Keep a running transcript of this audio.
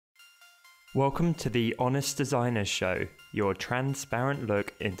Welcome to the Honest Designers Show, your transparent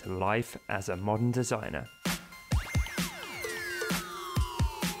look into life as a modern designer.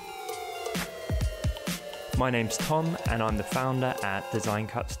 My name's Tom and I'm the founder at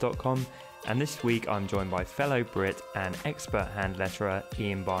designcuts.com, and this week I'm joined by fellow Brit and expert hand letterer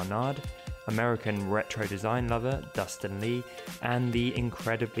Ian Barnard, American retro design lover Dustin Lee, and the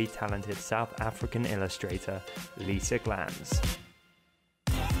incredibly talented South African illustrator Lisa Glans.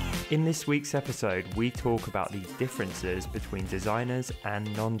 In this week's episode, we talk about the differences between designers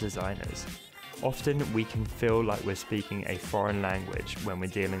and non-designers. Often we can feel like we're speaking a foreign language when we're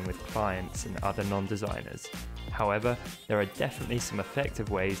dealing with clients and other non-designers. However, there are definitely some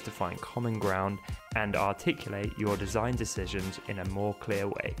effective ways to find common ground and articulate your design decisions in a more clear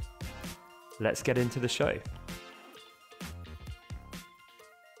way. Let's get into the show.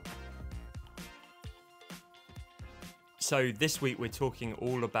 So this week we're talking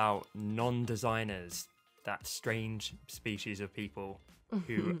all about non-designers, that strange species of people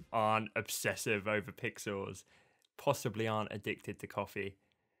who aren't obsessive over pixels, possibly aren't addicted to coffee,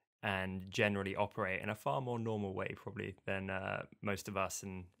 and generally operate in a far more normal way probably than most of us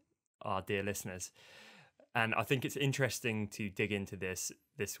and our dear listeners. And I think it's interesting to dig into this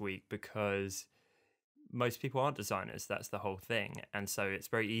week because most people aren't designers, that's the whole thing. And so it's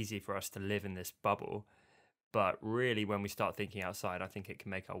very easy for us to live in this bubble. But really, when we start thinking outside, I think it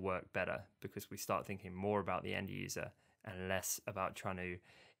can make our work better because we start thinking more about the end user and less about trying to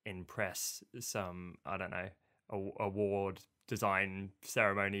impress some, I don't know, award design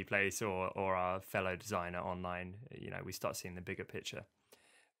ceremony place or our fellow designer online. You know, we start seeing the bigger picture.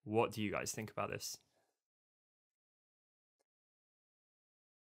 What do you guys think about this?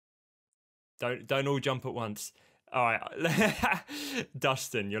 Don't all jump at once. All right,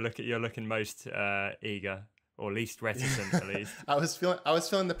 Dustin, you're looking most eager. Or least reticent, at least. I was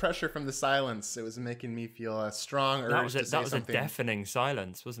feeling the pressure from the silence. It was making me feel a strong urge to say something. That was a deafening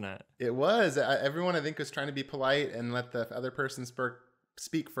silence, wasn't it? It was. Everyone, I think, was trying to be polite and let the other person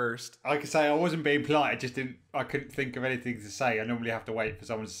speak first. I could say I wasn't being polite. I couldn't think of anything to say. I normally have to wait for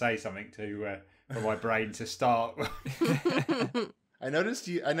someone to say something for my brain to start. I noticed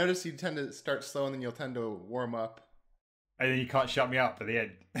you tend to start slow and then you'll tend to warm up. And then you can't shut me up at the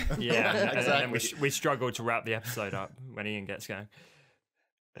end. Yeah, exactly. And then we struggle to wrap the episode up when Ian gets going.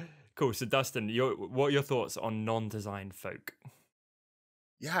 Cool. So, Dustin, what are your thoughts on non-design folk?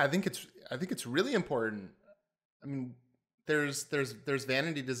 Yeah, I think it's really important. I mean, there's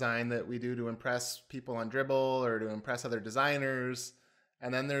vanity design that we do to impress people on Dribbble or to impress other designers,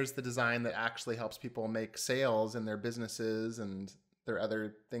 and then there's the design that actually helps people make sales in their businesses and their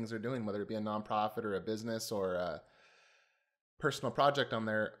other things they're doing, whether it be a nonprofit or a business or a personal project on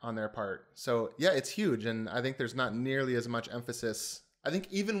their part. So yeah, it's huge, and I think there's not nearly as much emphasis. I think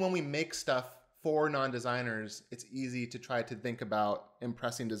even when we make stuff for non-designers, it's easy to try to think about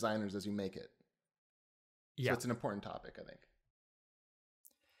impressing designers as you make it. Yeah, so it's an important topic, I think.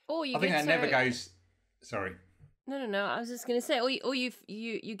 I think that never goes. Sorry. No. I was just going to say, or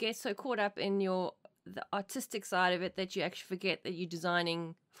you get so caught up in the artistic side of it that you actually forget that you're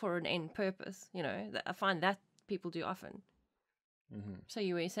designing for an end purpose. You know, I find that people do often. Mm-hmm. So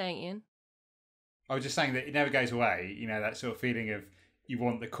you were saying, Ian? I was just saying that it never goes away. You know, that sort of feeling of you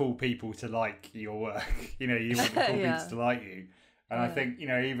want the cool people to like your work. You know, you want the cool people to like you. And I think, you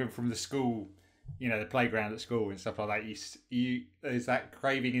know, even from the school, you know, the playground at school and stuff like that, you there's that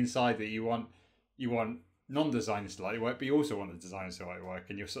craving inside that you want non-designers to like your work, but you also want the designers to like your work,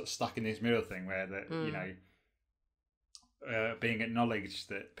 and you're sort of stuck in this middle thing where you know, being acknowledged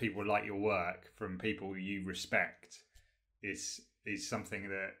that people like your work from people you respect is something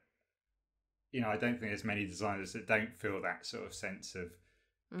that, you know, I don't think there's many designers that don't feel that sort of sense of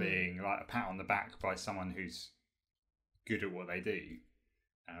being like a pat on the back by someone who's good at what they do.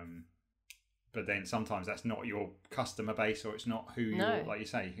 But then sometimes that's not your customer base, or it's not who you're, like you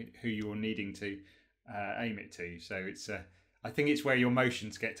say, who you're needing to aim it to. So it's I think it's where your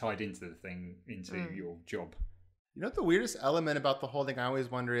emotions get tied into the thing, into your job. You know what the weirdest element about the whole thing I always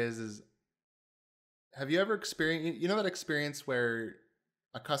wonder is have you ever experienced, you know, that experience where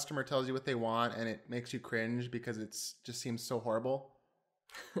a customer tells you what they want and it makes you cringe because it's just seems so horrible?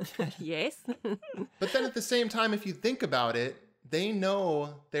 Yes. But then at the same time, if you think about it, they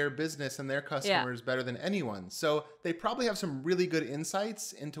know their business and their customers better than anyone. So they probably have some really good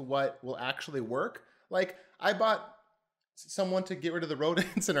insights into what will actually work. Like, I bought someone to get rid of the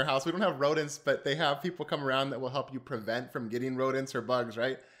rodents in our house. We don't have rodents, but they have people come around that will help you prevent from getting rodents or bugs,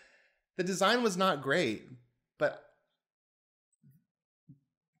 right? The design was not great, but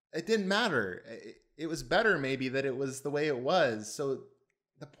it didn't matter. It was better maybe that it was the way it was. So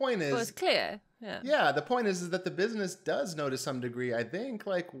the point is, Well, it's clear. Yeah. Yeah, the point is that the business does know to some degree, I think,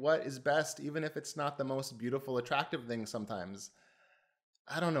 like what is best, even if it's not the most beautiful, attractive thing sometimes.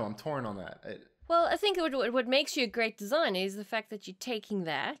 I don't know. I'm torn on that. Well, I think what makes you a great designer is the fact that you're taking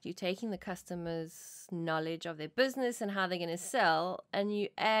the customer's knowledge of their business and how they're going to sell, and you're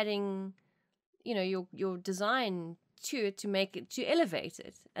adding, your design to it to make it, to elevate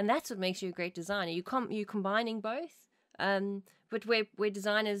it. And that's what makes you a great designer. You're combining both. But where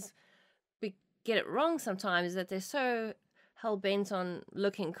designers get it wrong sometimes is that they're so hell-bent on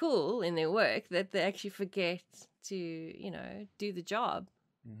looking cool in their work that they actually forget to, do the job.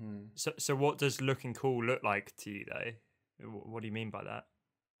 Mm-hmm. So what does looking cool look like to you, though? What do you mean by that?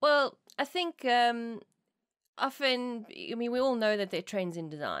 Well, I think often, we all know that there are trends in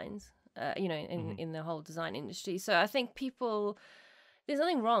designs, in the whole design industry. So I think there's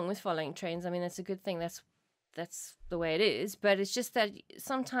nothing wrong with following trends. I mean, that's a good thing. That's the way it is. But it's just that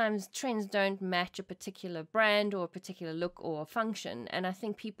sometimes trends don't match a particular brand or a particular look or function. And I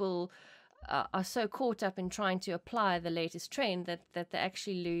think people are so caught up in trying to apply the latest trend that they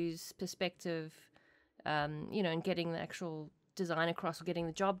actually lose perspective, in getting the actual design across or getting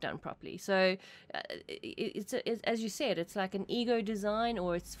the job done properly. So it's as you said, it's like an ego design,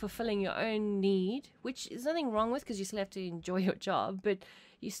 or it's fulfilling your own need, which is nothing wrong with, because you still have to enjoy your job, but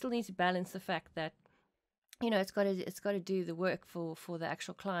you still need to balance the fact that it's got to do the work for the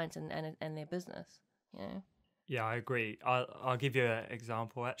actual client and their business. Yeah, I agree. I'll give you an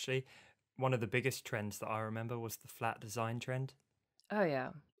example. Actually, one of the biggest trends that I remember was the flat design trend. Oh yeah.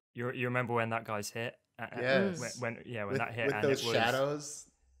 You remember when that guy's hit? Yes. When with, that hit, with and those it was, shadows,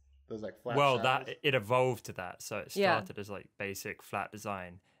 those like flat. Well, shadows. that it evolved to that. So it started as like basic flat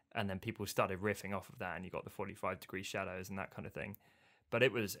design, and then people started riffing off of that, and you got the 45-degree shadows and that kind of thing. But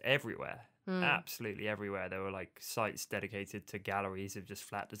it was everywhere, absolutely everywhere. There were like sites dedicated to galleries of just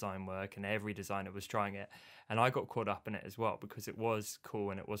flat design work, and every designer was trying it. And I got caught up in it as well, because it was cool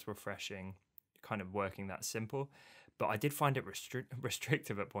and it was refreshing, kind of working that simple. But I did find it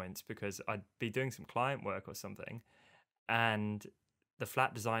restrictive at points, because I'd be doing some client work or something, and the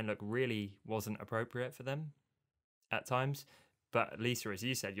flat design look really wasn't appropriate for them at times. But Lisa, as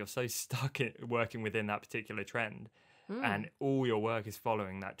you said, you're so stuck in working within that particular trend, and all your work is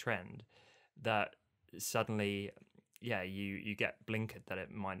following that trend, that suddenly, you get blinkered that it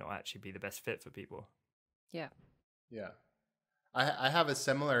might not actually be the best fit for people. Yeah. Yeah. I have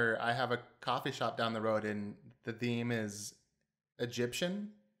a coffee shop down the road, and the theme is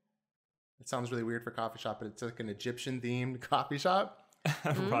Egyptian. It sounds really weird for a coffee shop, but it's like an Egyptian themed coffee shop.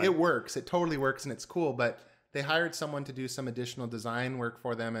 Right. It works. It totally works, and it's cool. But they hired someone to do some additional design work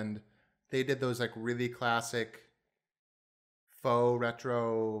for them, and they did those like really classic faux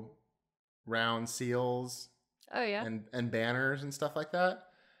retro round seals. Oh yeah. And banners and stuff like that.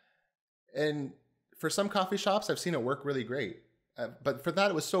 And for some coffee shops, I've seen it work really great. But for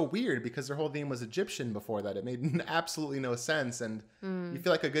that, it was so weird, because their whole theme was Egyptian before that. It made absolutely no sense. And you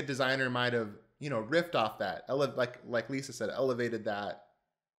feel like a good designer might have, riffed off that, like Lisa said, elevated that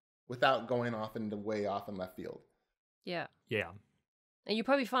without going off way off in left field. Yeah. Yeah. And you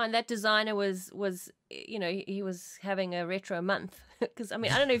probably find that designer was he was having a retro month, because I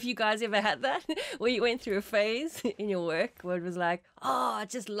don't know if you guys ever had that, where you went through a phase in your work where it was like, oh, I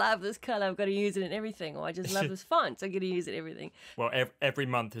just love this color, I've got to use it in everything, or I just love this font, I'm going to use it in everything. Well, every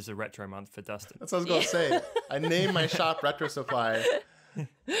month is a retro month for Dustin. That's what I was going to say. I named my shop Retro Supply.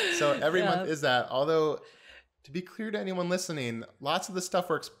 So every month is that. Although, to be clear to anyone listening, lots of the stuff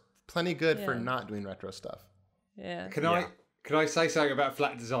works plenty good for not doing retro stuff. Yeah. Can I say something about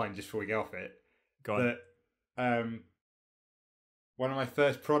flat design just before we get off it? Go on. That one of my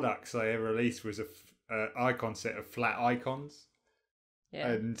first products I ever released was a icon set of flat icons. Yeah.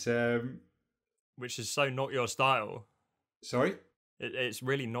 And which is so not your style. Sorry? It's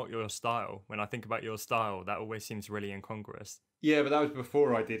really not your style. When I think about your style, that always seems really incongruous. Yeah, but that was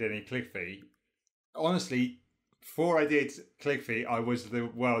before I did any ClickFee. Honestly, before I did ClickFee, I was the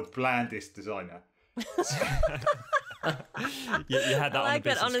world's blandest designer. you had that on the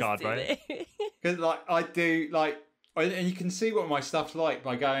business card, right? Because I do and you can see what my stuff's like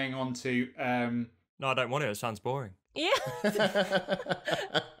by going on to. No, I don't want it. It sounds boring. Yeah.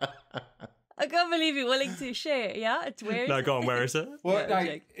 I can't believe you're willing to share. Yeah, it's weird. No, go on. Where is it? Well,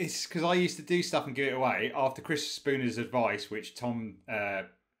 no, it's because I used to do stuff and give it away after Chris Spooner's advice, which Tom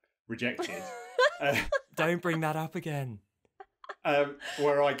rejected. Don't bring that up again.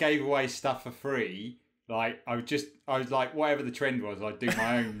 Where I gave away stuff for free. Like I was like, whatever the trend was, I'd do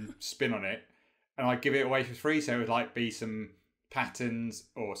my own spin on it, and I'd give it away for free. So it would like be some patterns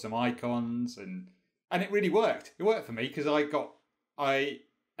or some icons, and it really worked. It worked for me because I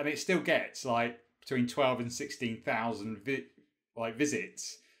and it still gets like between 12 and 16,000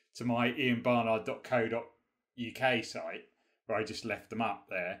 visits to my ianbarnard.co.uk site, where I just left them up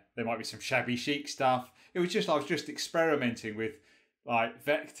there. There might be some shabby chic stuff. It was just, I was just experimenting with like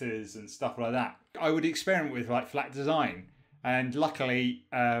vectors and stuff like that. I would experiment with like flat design, and luckily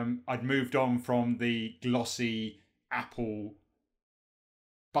I'd moved on from the glossy Apple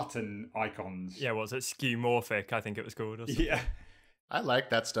button icons. Yeah, what was it? Skeuomorphic, I think it was called. Or something. Yeah. I like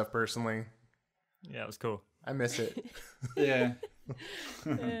that stuff personally. Yeah, it was cool. I miss it. Yeah.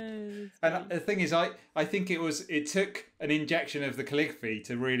 And the thing is, I think it took an injection of the calligraphy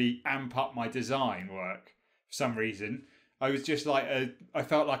to really amp up my design work for some reason. I was just like I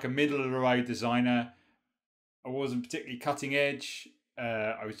felt like a middle of the road designer. I wasn't particularly cutting edge.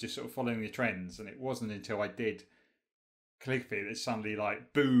 I was just sort of following the trends, and it wasn't until I did calligraphy that suddenly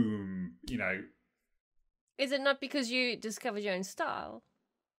like boom, you know. Is it not because you discovered your own style?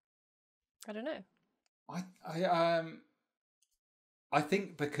 I don't know. I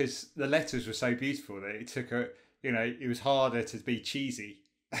think because the letters were so beautiful that it took it was harder to be cheesy.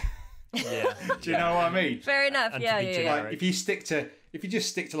 Yeah. Do you know what I mean? Fair enough. And Yeah. Like if you just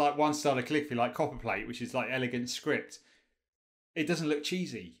stick to like one style of calligraphy, like copperplate, which is like elegant script, it doesn't look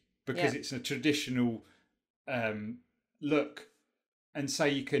cheesy because it's a traditional look. And so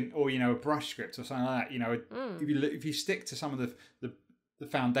you can, or a brush script or something like that. If you stick to some of the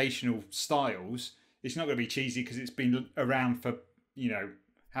foundational styles, it's not going to be cheesy because it's been around for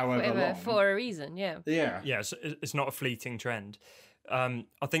however Forever, long. for a reason. Yeah. Yeah, so it's not a fleeting trend. I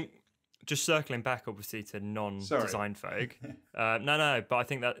think just circling back, obviously, to non-design folk. No, but I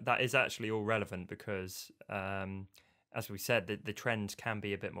think that is actually all relevant because, as we said, the trends can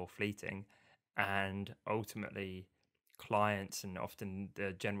be a bit more fleeting, and ultimately, clients and often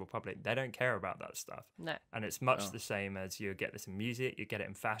the general public, they don't care about that stuff. No. And it's much the same as you get this in music, you get it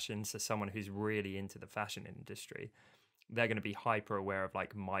in fashion. So someone who's really into the fashion industry, they're going to be hyper aware of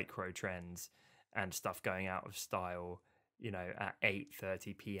like micro trends and stuff going out of style, at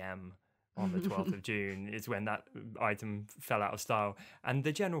 8:30 p.m. on the 12th of June is when that item fell out of style. And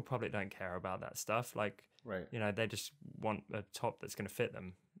the general public don't care about that stuff. Like, Right. They just want a top that's going to fit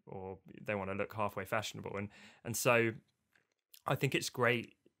them, or they want to look halfway fashionable. And so I think it's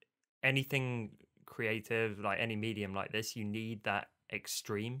great. Anything creative, like any medium like this, you need that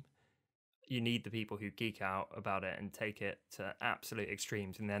extreme. You need the people who geek out about it and take it to absolute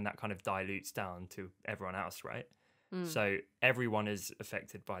extremes, and then that kind of dilutes down to everyone else, right? So everyone is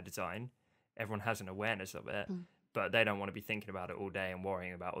affected by design. Everyone has an awareness of it, but they don't want to be thinking about it all day and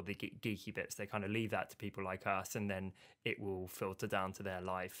worrying about all the geeky bits. They kind of leave that to people like us, and then it will filter down to their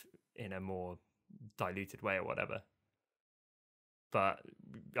life in a more diluted way or whatever. But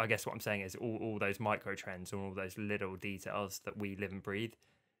I guess what I'm saying is all those micro trends and all those little details that we live and breathe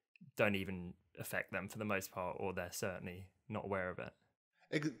don't even affect them for the most part, or they're certainly not aware of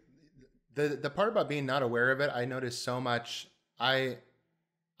it. The part about being not aware of it, I noticed so much. I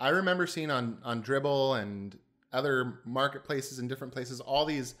remember seeing on Dribbble and other marketplaces and different places all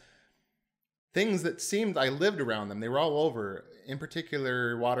these things that seemed I lived around them. They were all over, in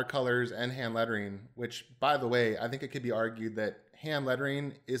particular watercolors and hand lettering, which, by the way, I think it could be argued that hand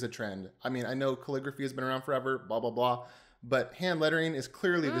lettering is a trend. I mean, I know calligraphy has been around forever, blah, blah, blah, but hand lettering is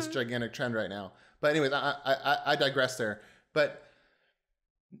clearly this gigantic trend right now. But anyways, I digress there. But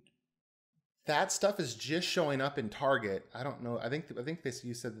that stuff is just showing up in Target. I don't know. I think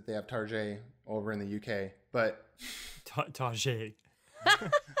you said that they have Target over in the UK, but Target.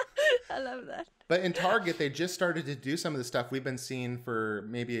 I love that. But in Target, they just started to do some of the stuff we've been seeing for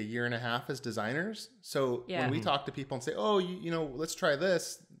maybe a year and a half as designers. So when we talk to people and say, "Oh, let's try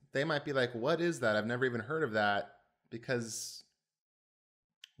this," they might be like, "What is that? I've never even heard of that," because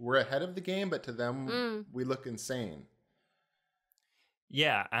we're ahead of the game, but to them, we look insane.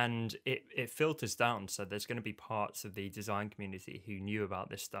 Yeah, and it filters down. So there's going to be parts of the design community who knew about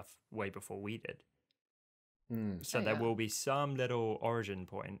this stuff way before we did. So there will be some little origin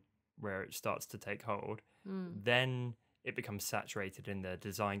point where it starts to take hold. Then it becomes saturated in the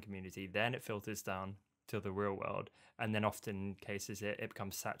design community. Then it filters down to the real world. And then often cases it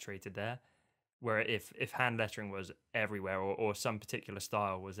becomes saturated there. Where if hand lettering was everywhere or some particular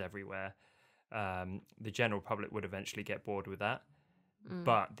style was everywhere, the general public would eventually get bored with that.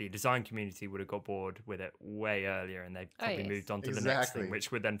 But the design community would have got bored with it way earlier, and they probably moved on to the next thing,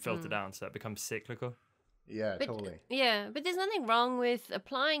 which would then filter down. So it becomes cyclical. Yeah, totally. Yeah, but there's nothing wrong with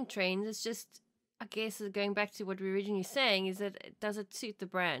applying trends. It's just, I guess, going back to what we were originally saying, is that does it suit the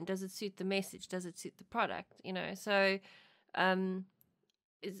brand? Does it suit the message? Does it suit the product? So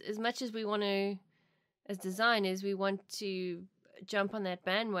as much as we want to, as designers, we want to jump on that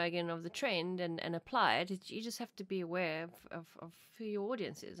bandwagon of the trend and apply it. You just have to be aware of who your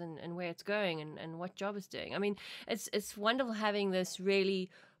audience is and where it's going and what job it's doing. I mean, it's wonderful having this really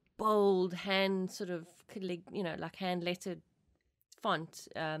bold hand sort of, like hand lettered font,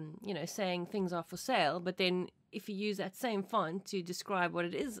 saying things are for sale. But then if you use that same font to describe what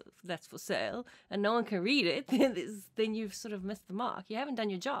it is that's for sale and no one can read it, then you've sort of missed the mark. You haven't done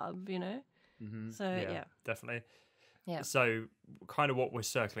your job, So, yeah. Definitely. Yeah. So kind of what we're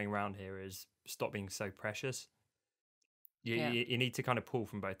circling around here is stop being so precious. You need to kind of pull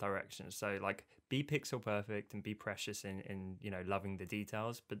from both directions. So like be pixel perfect and be precious in loving the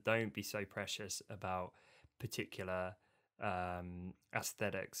details, but don't be so precious about particular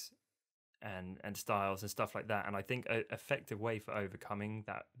aesthetics and styles and stuff like that. And I think an effective way for overcoming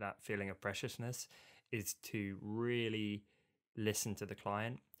that feeling of preciousness is to really listen to the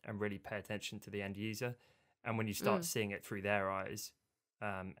client and really pay attention to the end user. And when you start seeing it through their eyes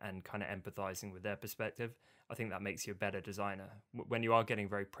and kind of empathizing with their perspective, I think that makes you a better designer. When you are getting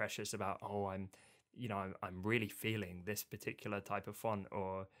very precious about, I'm really feeling this particular type of font,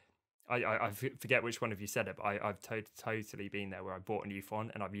 or I forget which one of you said it, but I've totally been there where I bought a new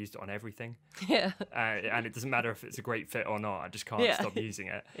font and I've used it on everything. Yeah. And it doesn't matter if it's a great fit or not. I just can't stop using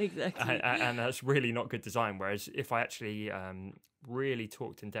it. Exactly. And that's really not good design. Whereas if I actually really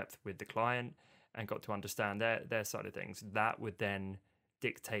talked in depth with the client and got to understand their side of things, that would then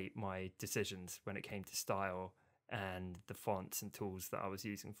dictate my decisions when it came to style and the fonts and tools that I was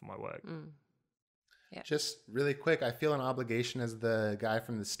using for my work. Yeah. Just really quick, I feel an obligation as the guy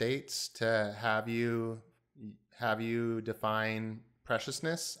from the States to have you define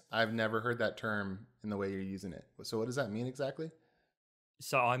preciousness. I've never heard that term in the way you're using it. So what does that mean exactly?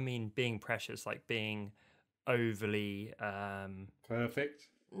 So I mean being precious, like being overly perfect.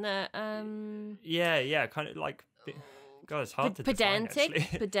 No, yeah, kind of like God, it's hard to define, actually.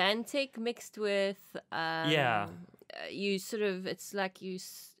 Pedantic mixed with you sort of, it's like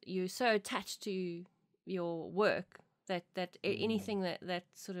you're so attached to your work that anything that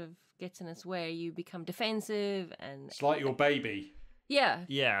sort of gets in its way, you become defensive, and it's like your baby.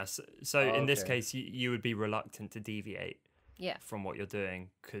 Yeah. So in this case, you would be reluctant to deviate from what you're doing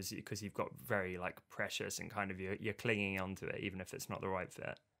because you've got very like precious and kind of you're clinging onto it even if it's not the right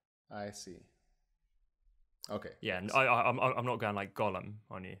fit. I see. Okay. Yeah, and I'm not going like Gollum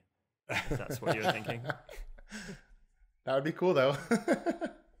on you, if that's what you're thinking. That would be cool though.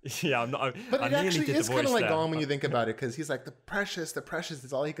 Yeah, I'm not. But it actually is kind of like Gollum when you but... think about it, because he's like the precious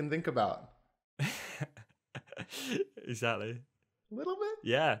is all he can think about. Exactly. A little bit.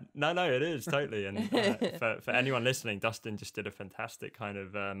 Yeah, no, it is totally. And for anyone listening, Dustin just did a fantastic kind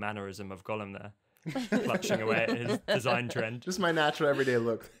of mannerism of Gollum there, clutching away at his design trend. Just my natural everyday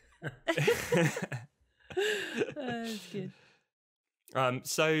look. That's good.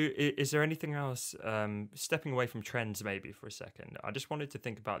 So is there anything else, stepping away from trends maybe for a second, I just wanted to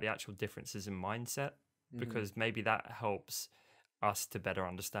think about the actual differences in mindset, because maybe that helps us to better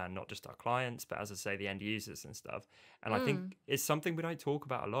understand not just our clients, but as I say, the end users and stuff. And I think it's something we don't talk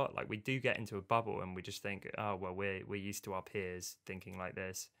about a lot. Like we do get into a bubble and we just think, oh, well, we're used to our peers thinking like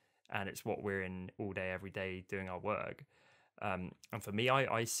this, and it's what we're in all day, every day doing our work. And for me,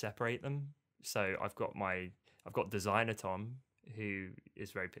 I separate them. So I've got designer Tom, who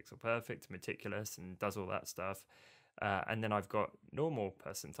is very pixel perfect, meticulous, and does all that stuff. And then I've got normal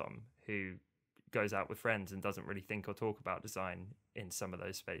person Tom, who goes out with friends and doesn't really think or talk about design in some of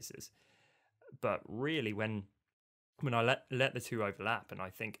those spaces. But really, when I let the two overlap, and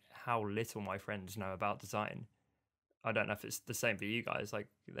I think how little my friends know about design, I don't know if it's the same for you guys. Like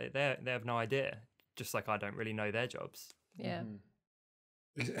they have no idea, just like I don't really know their jobs. Yeah.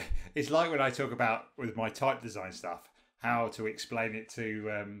 It's like when I talk about with my type design stuff, how to explain it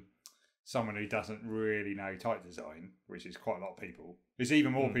to someone who doesn't really know type design, which is quite a lot of people. There's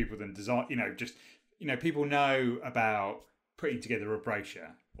even more people than design. People know about putting together a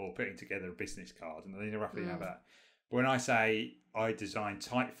brochure or putting together a business card, and they roughly know that. But when I say I design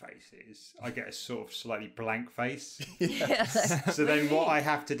typefaces, I get a sort of slightly blank face. Yes. So then what I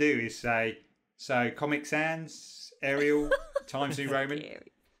have to do is say, so Comic Sans, Arial, Times New Roman.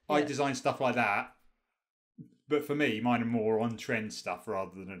 I design stuff like that. But for me, mine are more on-trend stuff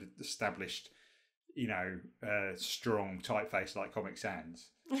rather than an established, strong typeface like Comic Sans.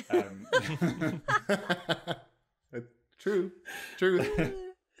 True.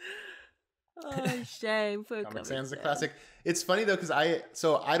 Oh, shame. Comic Sans is a classic. It's funny though, because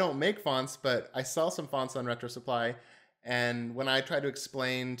I don't make fonts, but I sell some fonts on Retro Supply. And when I try to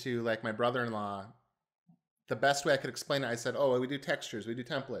explain to like my brother-in-law, the best way I could explain it, I said, "Oh, we do textures, we do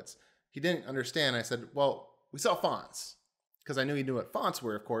templates." He didn't understand. I said, "Well, we sell fonts." because I knew he knew what fonts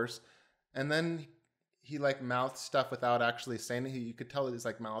were, of course. And then he like mouthed stuff without actually saying it. You could tell his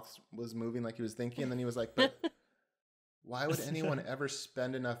like mouth was moving, like he was thinking. And then he was like, "But why would anyone ever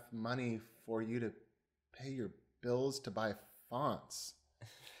spend enough money for you to pay your bills to buy fonts?"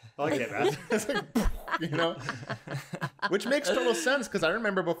 I get that. It's like, you know, which makes total sense, because I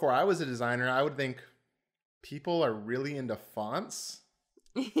remember before I was a designer, I would think people are really into fonts.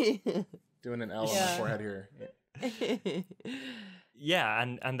 Doing an L on my forehead here. Yeah,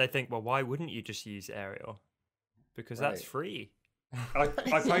 and they think, well, why wouldn't you just use Arial? Because that's free. I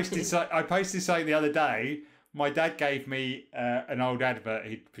posted something the other day. My dad gave me an old advert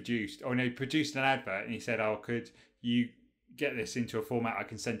he'd produced. Or no, he produced an advert, and he said, "Oh, could you get this into a format I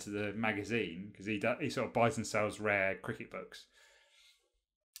can send to the magazine?" Because he sort of buys and sells rare cricket books.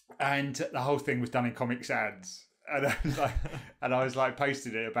 And the whole thing was done in Comic Sans. And I was like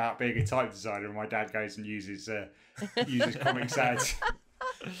posted it about being a type designer, and my dad goes and uses Comic Sans.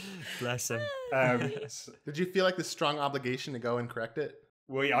 Bless him. Did you feel like this strong obligation to go and correct it?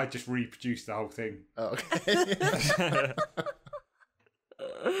 Well, yeah, I just reproduced the whole thing. Oh, okay.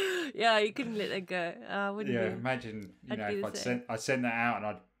 Yeah, you couldn't let that go. Wouldn't you? Imagine if I'd sent that out and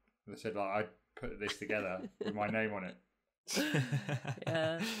I'd said like I'd put this together with my name on it.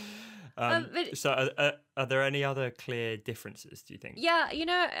 Yeah. So are there any other clear differences, do you think?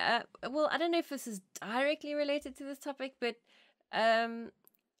 Yeah, well, I don't know if this is directly related to this topic, but I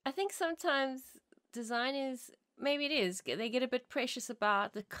think sometimes designers, maybe it is, they get a bit precious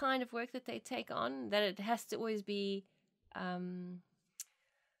about the kind of work that they take on, that it has to always be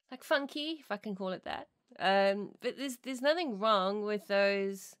like funky, if I can call it that. But there's nothing wrong with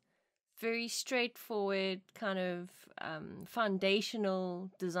those very straightforward kind of foundational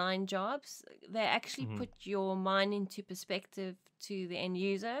design jobs. They actually put your mind into perspective to the end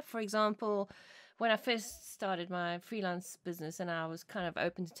user. For example, when I first started my freelance business and I was kind of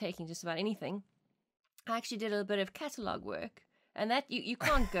open to taking just about anything, I actually did a bit of catalog work. And that you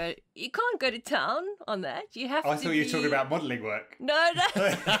can't go to town on that. You have I thought you were talking about modelling work. No.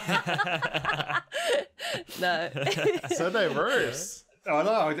 No. So diverse. I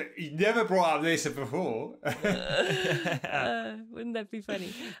know. You never brought up this before. Wouldn't that be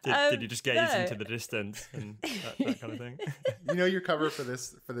funny? Did you just gaze into the distance and that kind of thing? You know your cover for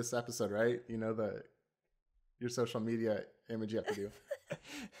this episode, right? You know your social media image you have to do.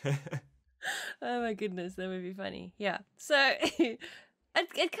 Oh my goodness, that would be funny. Yeah. So it kind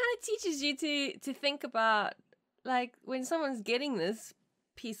of teaches you to think about, like, when someone's getting this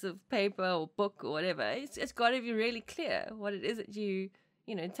piece of paper or book or whatever, it's got to be really clear what it is that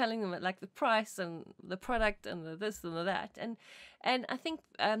telling them, like the price and the product and the this and the that. And I think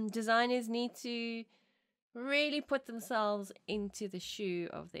designers need to really put themselves into the shoe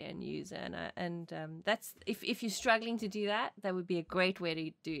of the end user, and that's if you're struggling to do that, that would be a great way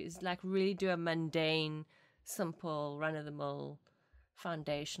to do, is like really do a mundane, simple, run-of-the-mill,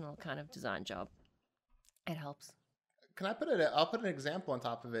 foundational kind of design job. It helps. Can I I'll put an example on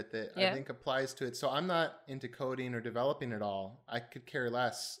top of it that I think applies to it. So I'm not into coding or developing at all. I could care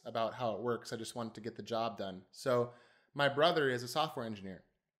less about how it works. I just want to get the job done. So my brother is a software engineer.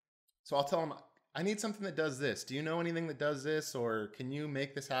 So I'll tell him, I need something that does this. Do you know anything that does this? Or can you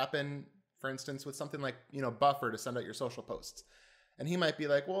make this happen, for instance, with something like, Buffer to send out your social posts? And he might be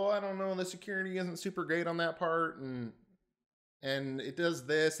like, well, I don't know, the security isn't super great on that part. And it does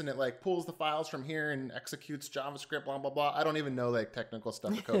this, and it like pulls the files from here and executes JavaScript, blah, blah, blah. I don't even know like technical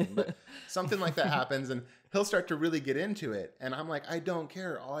stuff of coding, but something like that happens, and he'll start to really get into it. And I'm like, I don't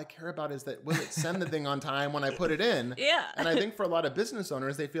care. All I care about is that will it send the thing on time when I put it in? Yeah. And I think for a lot of business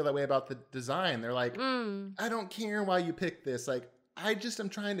owners, they feel that way about the design. They're like, I don't care why you picked this. Like, I just am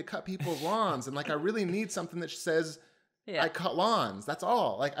trying to cut people's lawns, and like I really need something that says I cut lawns. That's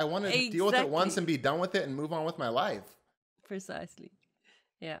all. Like, I want to deal with it once and be done with it and move on with my life. Precisely.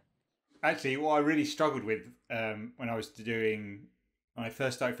 Yeah. Actually, what I really struggled with when I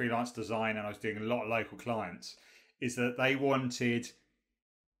first started freelance design and I was doing a lot of local clients, is that they wanted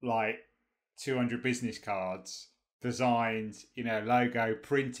like 200 business cards designed, logo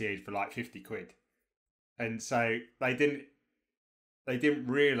printed for like 50 quid. And so they didn't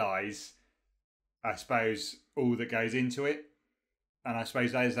realise, I suppose, all that goes into it. And I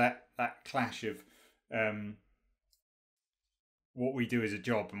suppose there's that clash of what we do as a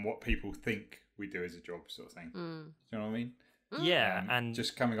job and what people think we do as a job, sort of thing. Do you know what I mean? Yeah, and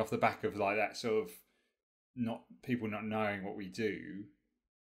just coming off the back of like that sort of people not knowing what we do.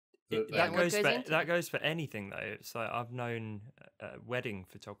 That goes for anything though. It's like I've known wedding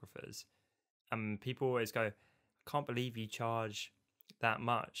photographers, and people always go, "I can't believe you charge that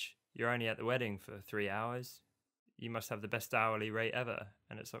much. You're only at the wedding for 3 hours. you must have the best hourly rate ever.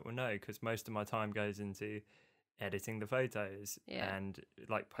 And it's like, well, no, because most of my time goes into editing the photos and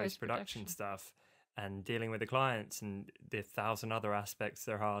like post-production stuff and dealing with the clients and the 1,000 other aspects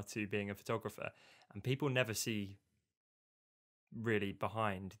there are to being a photographer. And people never see really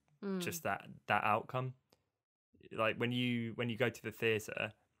behind just that outcome. Like when you go to the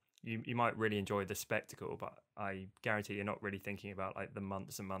theatre, you might really enjoy the spectacle, but I guarantee you're not really thinking about like the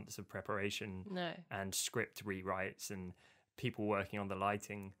months and months of preparation and script rewrites and people working on the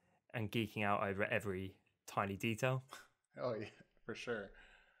lighting and geeking out over every tiny detail. Oh yeah, for sure.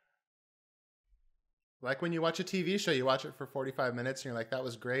 Like when you watch a TV show, you watch it for 45 minutes and you're like, that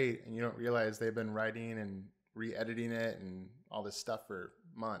was great. And you don't realize they've been writing and re-editing it and all this stuff for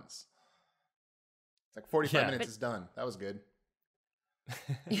months. It's like 45 minutes is done. That was good.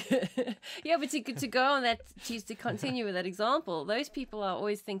 Yeah, but to go on that, to continue with that example, those people are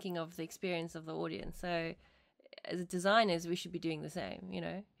always thinking of the experience of the audience. So as designers, we should be doing the same. You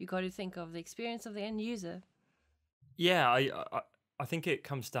know, you got to think of the experience of the end user. Yeah, I think it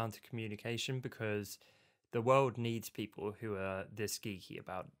comes down to communication, because the world needs people who are this geeky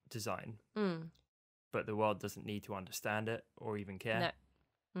about design, but the world doesn't need to understand it or even care.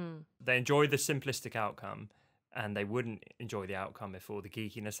 No. They enjoy the simplistic outcome, and they wouldn't enjoy the outcome if all the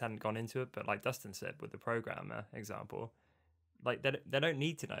geekiness hadn't gone into it. But like Dustin said with the programmer example, like they don't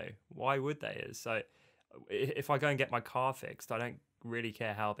need to know. Why would they? So if I go and get my car fixed, I don't really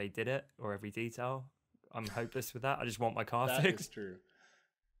care how they did it or every detail. I'm hopeless with that. I just want my car fixed. That is true.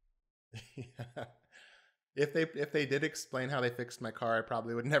 Yeah. If they did explain how they fixed my car, I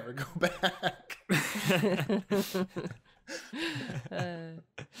probably would never go back.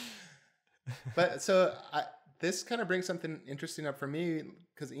 But so this kind of brings something interesting up for me,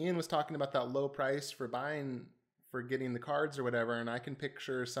 because Ian was talking about that low price for getting the cards or whatever, and I can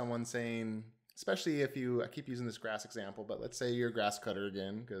picture someone saying, especially if I keep using this grass example, but let's say you're a grass cutter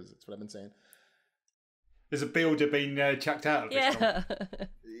again, because that's what I've been saying. There's a builder being chucked out of this one.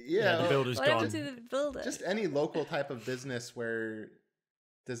 Yeah, the builder's what gone. happened to the builder? Just any local type of business where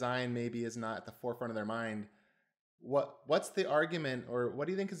design maybe is not at the forefront of their mind. What's the argument, or what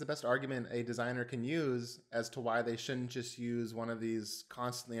do you think is the best argument a designer can use as to why they shouldn't just use one of these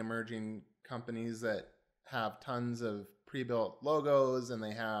constantly emerging companies that have tons of pre-built logos and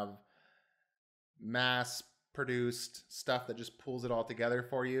they have mass-produced stuff that just pulls it all together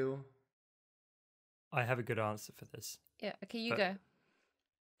for you? I have a good answer for this. Yeah, okay, you go.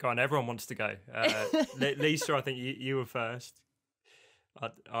 Go on, everyone wants to go. Lisa, I think you were first.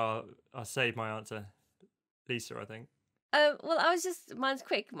 I'll save my answer. Lisa, I think. Well, mine's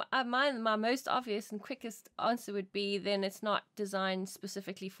quick. My most obvious and quickest answer would be, then it's not designed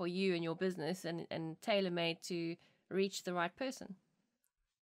specifically for you and your business and tailor-made to reach the right person.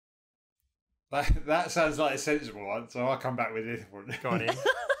 That sounds like a sensible one, so I'll come back with this one. Go on in.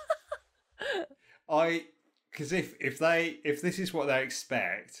 Because if this is what they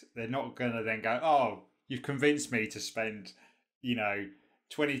expect, they're not going to then go, oh, you've convinced me to spend,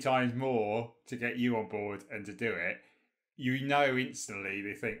 20 times more to get you on board and to do it. Instantly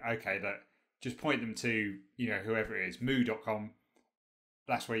they think, okay, look, just point them to, whoever it is, moo.com,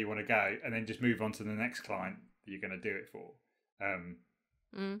 that's where you want to go, and then just move on to the next client that you're going to do it for.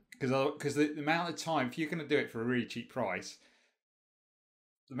 Because the amount of time, if you're going to do it for a really cheap price,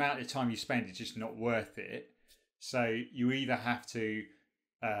 the amount of time you spend is just not worth it. So you either have to,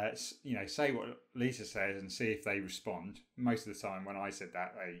 say what Lisa says and see if they respond. Most of the time, when I said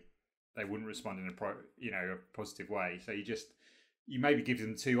that, they wouldn't respond in a positive way. So you maybe give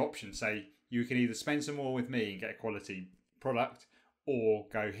them two options. Say you can either spend some more with me and get a quality product, or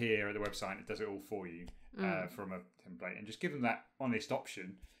go here at the website and it does it all for you from a template, and just give them that honest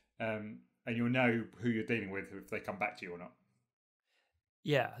option, and you'll know who you're dealing with if they come back to you or not.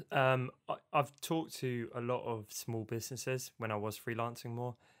 Yeah, I've talked to a lot of small businesses when I was freelancing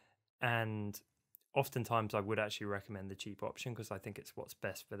more, and oftentimes I would actually recommend the cheap option because I think it's what's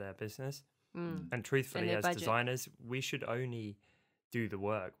best for their business. And truthfully, as designers, we should only do the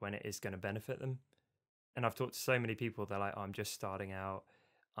work when it is going to benefit them. And I've talked to so many people, they're like, I'm just starting out,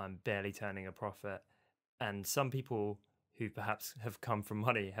 I'm barely turning a profit. And some people who perhaps have come from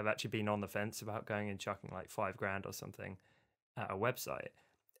money have actually been on the fence about going and chucking like $5,000 or something at a website.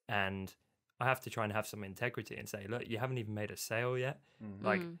 And I have to try and have some integrity and say, look, you haven't even made a sale yet.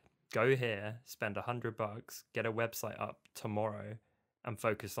 Like, go here, spend $100, get a website up tomorrow and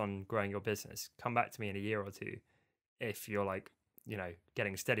focus on growing your business. Come back to me in a year or two if you're like,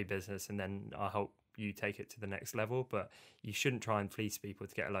 getting steady business, and then I'll help you take it to the next level. But you shouldn't try and fleece people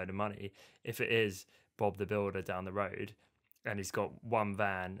to get a load of money. If it is Bob the Builder down the road and he's got one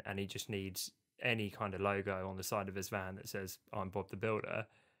van and he just needs any kind of logo on the side of his van that says I'm Bob the Builder,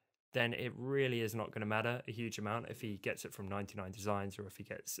 then it really is not going to matter a huge amount if he gets it from 99 Designs or if he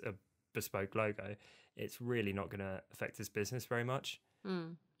gets a bespoke logo. It's really not going to affect his business very much.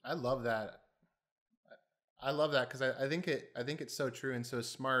 I love that. I love that because I think it's so true and so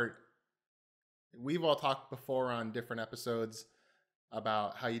smart. We've all talked before on different episodes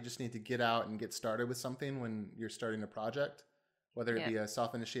about how you just need to get out and get started with something when you're starting a project, whether it be a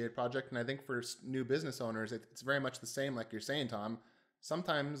self-initiated project. And I think for new business owners, it's very much the same, like you're saying, Tom.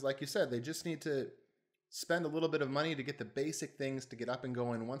 Sometimes, like you said, they just need to spend a little bit of money to get the basic things to get up and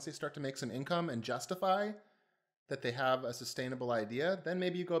going. Once they start to make some income and justify that they have a sustainable idea, then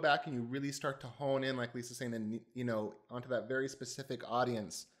maybe you go back and you really start to hone in, like Lisa's saying, and onto that very specific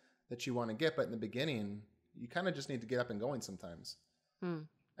audience that you want to get. But in the beginning, you kind of just need to get up and going sometimes and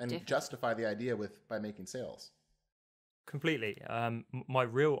definitely justify the idea by making sales. Completely. My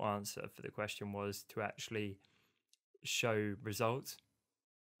real answer for the question was to actually show results,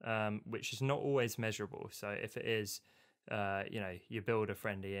 which is not always measurable. So if it is, you build a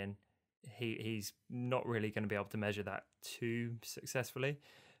friendly in, he's not really going to be able to measure that too successfully.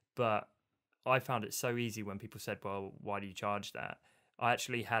 But I found it so easy when people said, well, why do you charge that? I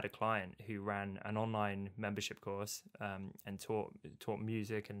actually had a client who ran an online membership course and taught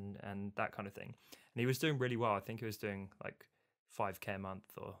music and that kind of thing. And he was doing really well. I think he was doing like 5K a month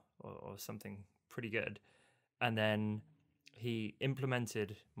or something pretty good. And then he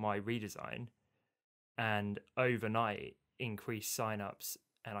implemented my redesign and overnight increased signups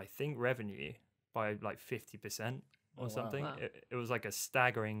and I think revenue by like 50% or something. Wow. It was like a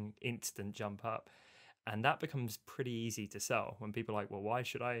staggering instant jump up. And that becomes pretty easy to sell when people are like, well, why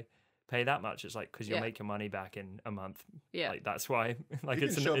should I pay that much? It's like, because you'll make your money back in a month. Yeah. Like, that's why, like,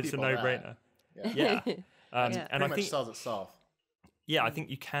 it's a people no-brainer. that. Yeah. And I much think sells itself. Yeah, I think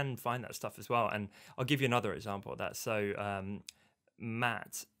you can find that stuff as well. And I'll give you another example of that. So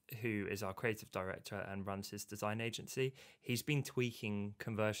Matt, who is our creative director and runs his design agency, he's been tweaking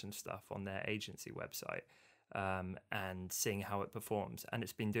conversion stuff on their agency website and seeing how it performs. And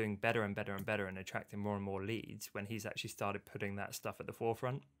it's been doing better and better and better and attracting more and more leads when he's actually started putting that stuff at the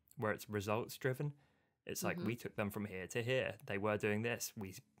forefront where it's results driven. It's like, we took them from here to here. They were doing this.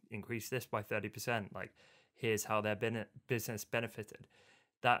 We increased this by 30%. Like, here's how their business benefited.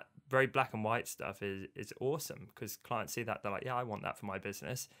 That very black and white stuff is awesome because clients see that, they're like, yeah, I want that for my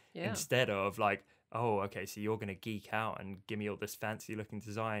business. Yeah. Instead of like, oh, okay, so you're going to geek out and give me all this fancy looking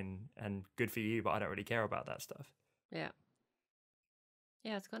design and good for you, but I don't really care about that stuff. Yeah.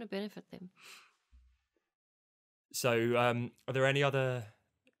 Yeah, it's going to benefit them. So are there any other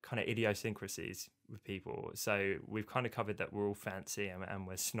kind of idiosyncrasies with people? So we've kind of covered that we're all fancy and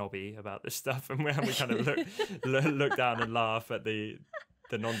we're snobby about this stuff, and we kind of look down and laugh at the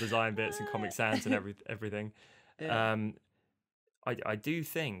non-design bits and Comic Sans and everything. Yeah. I do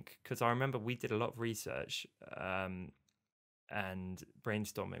think, because I remember we did a lot of research and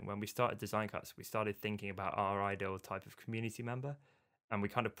brainstorming when we started Design Cuts. We started thinking about our ideal type of community member, and we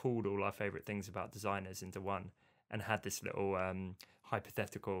kind of pulled all our favorite things about designers into one and had this little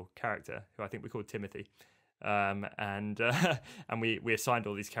hypothetical character who I think we called Timothy, and we assigned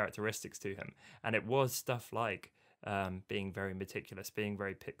all these characteristics to him, and it was stuff like being very meticulous, being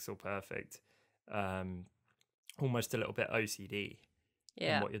very pixel perfect, almost a little bit OCD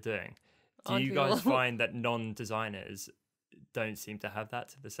in what you're doing. Do you guys find that non-designers don't seem to have that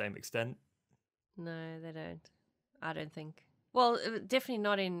to the same extent? No, they don't. I don't think. Well, definitely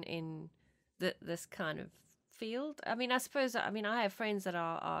not in this kind of field. I mean, I suppose, I have friends that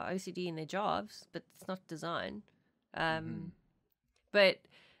are OCD in their jobs, but it's not design. But,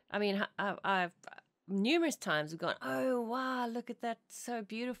 I mean, I've numerous times have gone, oh, wow, look at that, so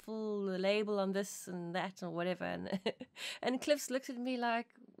beautiful, the label on this and that or whatever. And Cliff's looks at me like,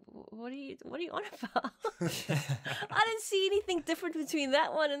 what are you on about? I didn't see anything different between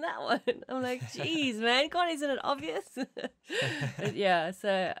that one and that one. I'm like, geez, man, God, isn't it obvious? But yeah,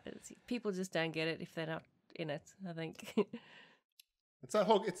 so people just don't get it if they're not in it, I think. It's that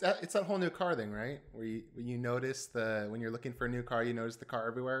whole new car thing, right? Where you notice when you're looking for a new car, you notice the car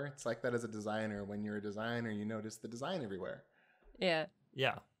everywhere. It's like that as a designer. When you're a designer, you notice the design everywhere. Yeah.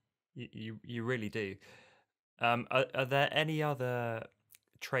 Yeah, you really do. Are there any other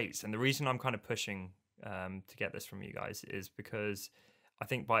traits? And the reason I'm kind of pushing to get this from you guys is because I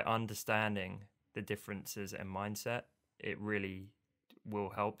think by understanding the differences in mindset, it really will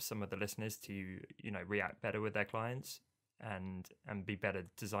help some of the listeners to react better with their clients and be better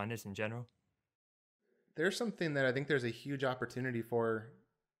designers in general. There's something that I think there's a huge opportunity for.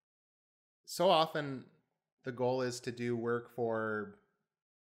 So often the goal is to do work for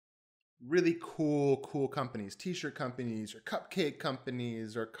really cool companies, t-shirt companies or cupcake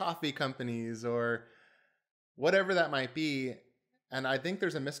companies or coffee companies or whatever that might be. And I think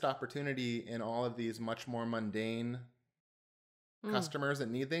there's a missed opportunity in all of these much more mundane customers that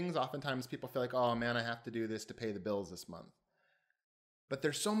need things. Oftentimes people feel like, oh man, I have to do this to pay the bills this month. But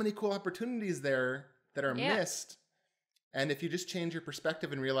there's so many cool opportunities there that are missed. And if you just change your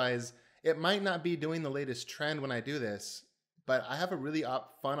perspective and realize it might not be doing the latest trend when I do this, but I have a really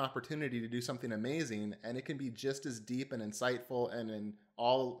fun opportunity to do something amazing, and it can be just as deep and insightful and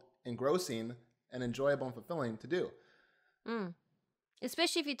all engrossing and enjoyable and fulfilling to do.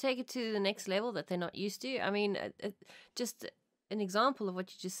 Especially if you take it to the next level that they're not used to. I mean, just an example of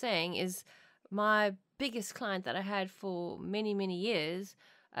what you're just saying is my biggest client that I had for many, many years.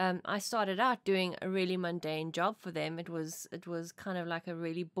 I started out doing a really mundane job for them. It was kind of like a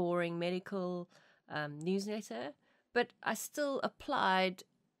really boring medical newsletter, but I still applied,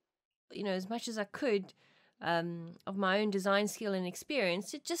 as much as I could of my own design skill and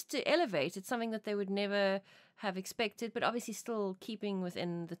experience just to elevate. It's something that they would never have expected, but obviously still keeping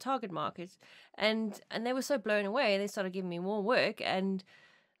within the target market. And they were so blown away. They started giving me more work, and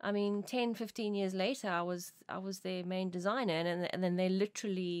I mean, 10, 15 years later, I was their main designer, and then they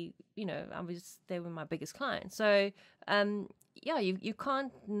literally, they were my biggest client. So, you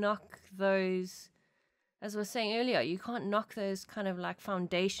can't knock those, as I was saying earlier, you can't knock those kind of like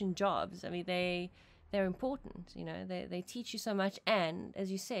foundation jobs. I mean, they're important, they teach you so much. And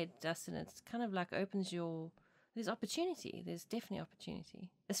as you said, Dustin, it's kind of like there's opportunity. There's definitely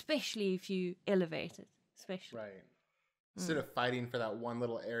opportunity, especially if you elevate it, especially. Right. Instead of fighting for that one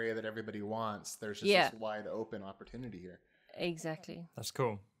little area that everybody wants, there's just this wide open opportunity here. Exactly. That's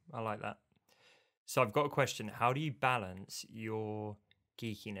cool. I like that. So I've got a question. How do you balance your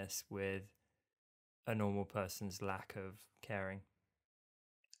geekiness with a normal person's lack of caring?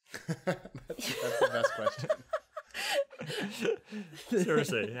 that's the best question.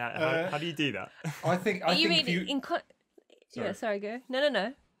 Seriously, how do you do that? I think mean if you... Yeah, sorry, go.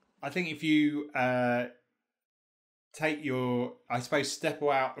 No. I think if you... take your, I suppose, step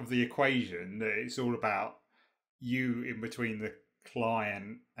out of the equation, that it's all about you in between the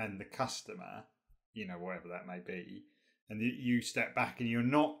client and the customer, whatever that may be, and you step back and you're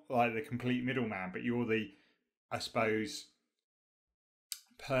not like the complete middleman, but you're the, I suppose,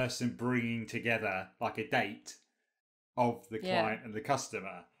 person bringing together like a date of the client and the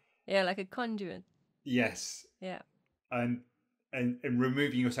customer. Yeah, like a conduit. Yes. Yeah. And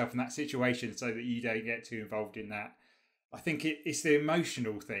removing yourself from that situation so that you don't get too involved in that. I think it's the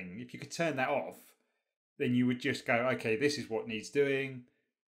emotional thing. If you could turn that off, then you would just go, okay, this is what needs doing.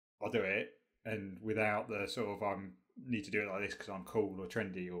 I'll do it. And without the sort of, I need to do it like this because I'm cool or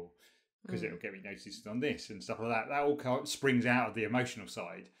trendy or because it'll get me noticed on this and stuff like that. That all kind of springs out of the emotional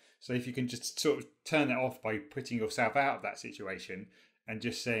side. So if you can just sort of turn that off by putting yourself out of that situation and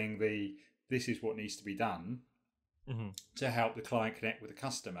just saying this is what needs to be done to help the client connect with the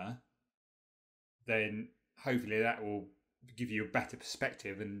customer, then hopefully that will give you a better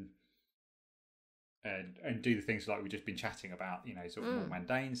perspective and do the things like we've just been chatting about, sort of more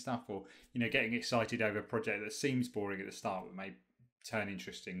mundane stuff, or getting excited over a project that seems boring at the start but may turn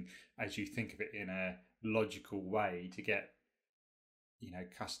interesting as you think of it in a logical way to get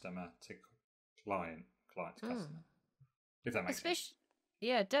customer to client to customer, if that makes sense.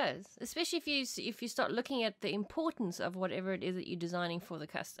 Yeah, it does. Especially if you start looking at the importance of whatever it is that you're designing for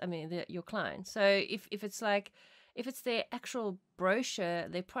your client. So if it's their actual brochure,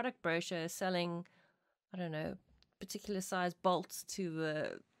 their product brochure selling, I don't know, particular size bolts to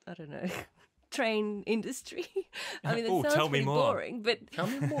the, I don't know, train industry. I mean, it sounds pretty boring, but tell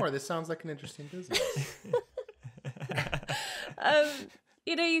me more. This sounds like an interesting business.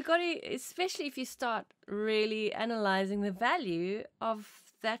 You got to, especially if you start really analyzing the value of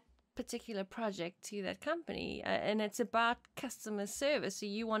that particular project to that company, and it's about customer service. So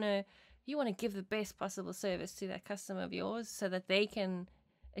you want to give the best possible service to that customer of yours so that they can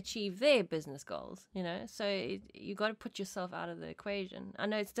achieve their business goals. So you got to put yourself out of the equation. I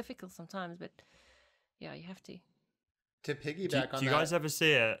know it's difficult sometimes, but yeah, you have to. To piggyback on that, do you guys ever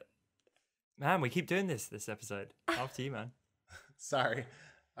see it? Man, we keep doing this episode. After you, man. Sorry.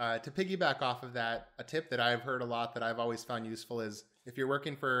 To piggyback off of that, a tip that I've heard a lot that I've always found useful is if you're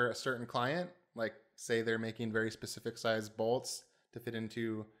working for a certain client, like say they're making very specific size bolts to fit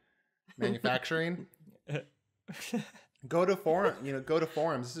into manufacturing, go to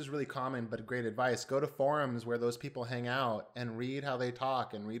forums. This is really common, but great advice. Go to forums where those people hang out and read how they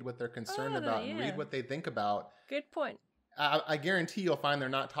talk and read what they're concerned about and read what they think about. Good point. I guarantee you'll find they're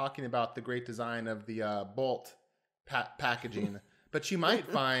not talking about the great design of the bolt packaging. But you might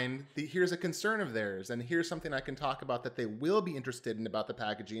find here's a concern of theirs, and here's something I can talk about that they will be interested in about the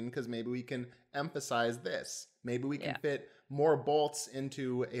packaging, because maybe we can emphasize this. Maybe we can fit more bolts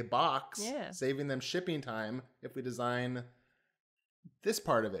into a box, saving them shipping time if we design this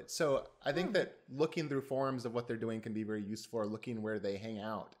part of it. So I think that looking through forums of what they're doing can be very useful, or looking where they hang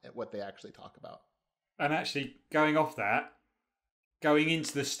out at what they actually talk about. And actually going off that, going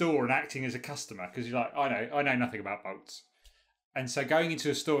into the store and acting as a customer, because you're like, I know nothing about bolts. And so going into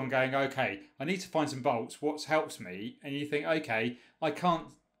a store and going, okay, I need to find some bolts. What helps me? And you think, okay, I can't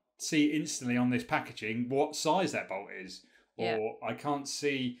see instantly on this packaging what size that bolt is, or I can't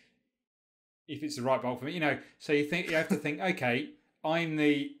see if it's the right bolt for me. So you have to think, okay, I'm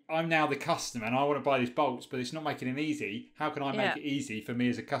now the customer and I want to buy these bolts, but it's not making it easy. How can I make it easy for me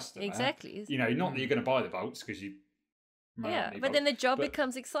as a customer? Exactly. Not that you're going to buy the bolts because you. But then the job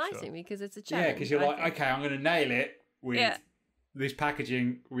becomes exciting because it's a challenge. Yeah, because you're like, okay, I'm going to nail it with this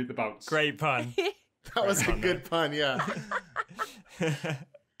packaging with the bolts. Great pun. That was a good pun, yeah.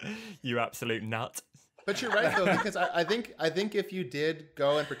 You absolute nut. But you're right, though, because I think if you did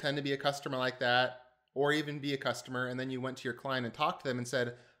go and pretend to be a customer like that, or even be a customer, and then you went to your client and talked to them and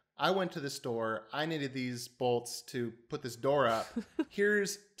said, I went to the store, I needed these bolts to put this door up.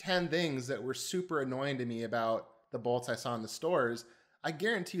 Here's 10 things that were super annoying to me about the bolts I saw in the stores. I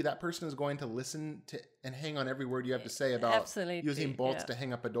guarantee you that person is going to listen to and hang on every word you have to say about using bolts to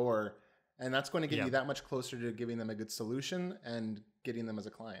hang up a door. And that's going to get you that much closer to giving them a good solution and getting them as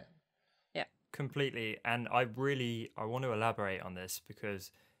a client. Yeah, completely. And I want to elaborate on this because,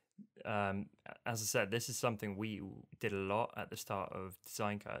 as I said, this is something we did a lot at the start of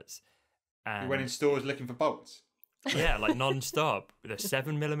Design Cuts. And you went in stores looking for bolts? Yeah, like non-stop. The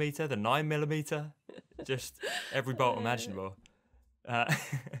 7mm, the 9mm, just every bolt imaginable.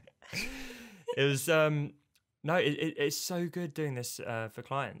 It was it's so good doing this for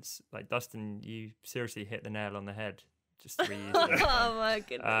clients. Like Dustin, you seriously hit the nail on the head just 3 years ago. Oh my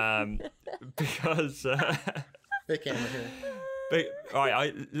goodness! Because big camera here. But all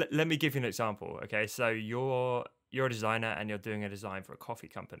right, let me give you an example. Okay, so you're a designer and you're doing a design for a coffee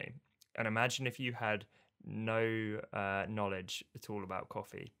company, and imagine if you had no knowledge at all about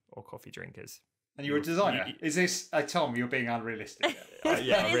coffee or coffee drinkers. And you're a designer. Is this, Tom, you're being unrealistic?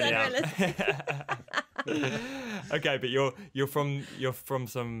 Yeah, I really am. Okay, but you're from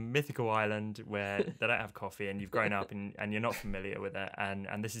some mythical island where they don't have coffee, and you've grown up and you're not familiar with it,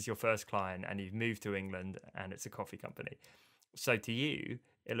 and this is your first client, and you've moved to England, and it's a coffee company. So to you,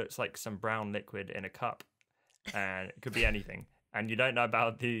 it looks like some brown liquid in a cup, and it could be anything. And you don't know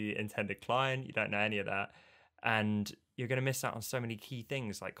about the intended client, you don't know any of that, and you're going to miss out on so many key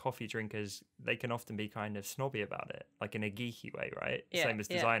things. Like coffee drinkers, they can often be kind of snobby about it, like in a geeky way, right? Yeah, Same as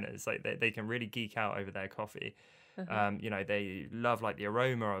designers, like they can really geek out over their coffee. They love like the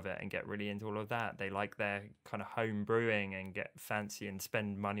aroma of it and get really into all of that. They like their kind of home brewing and get fancy and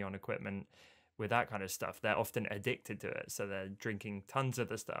spend money on equipment with that kind of stuff. They're often addicted to it, so they're drinking tons of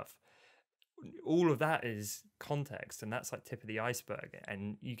the stuff. All of that is context, and that's like tip of the iceberg,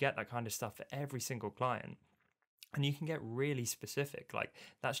 and you get that kind of stuff for every single client. And you can get really specific, like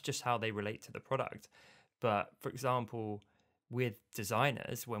that's just how they relate to the product. But for example, with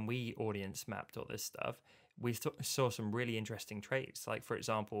designers, when we audience mapped all this stuff, we saw some really interesting traits. Like, for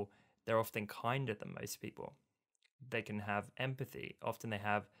example, they're often kinder than most people. They can have empathy. Often they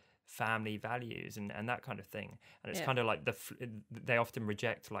have family values and that kind of thing. And it's kind of like they often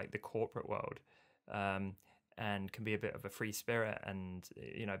reject like the corporate world, and can be a bit of a free spirit and,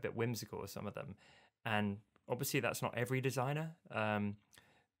 a bit whimsical, some of them. And obviously that's not every designer,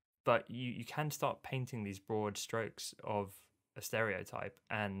 but you can start painting these broad strokes of a stereotype.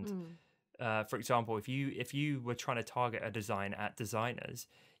 And for example, if you were trying to target a design at designers,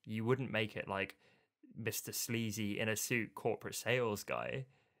 you wouldn't make it like Mr. Sleazy in a suit corporate sales guy.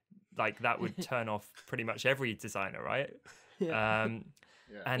 Like that would turn off pretty much every designer, right? Yeah.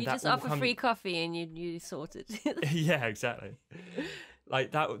 And you just offer free coffee and you sort it. Yeah, exactly.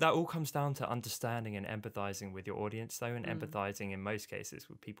 Like that all comes down to understanding and empathizing with your audience, though, and empathizing in most cases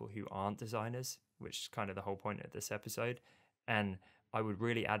with people who aren't designers, which is kind of the whole point of this episode. And I would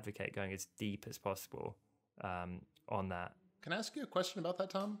really advocate going as deep as possible on that. Can I ask you a question about that,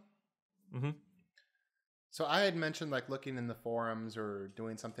 Tom? Mm-hmm. So I had mentioned like looking in the forums or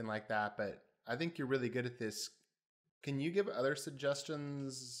doing something like that, but I think you're really good at this. Can you give other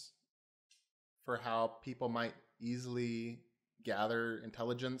suggestions for how people might easily gather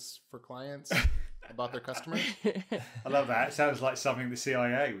intelligence for clients about their customers? I love that. It sounds like something the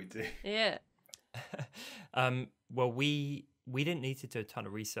CIA would do. Yeah. Well, we didn't need to do a ton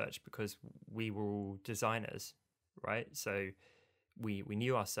of research because we were all designers, right? So we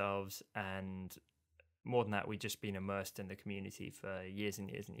knew ourselves, and more than that, we'd just been immersed in the community for years and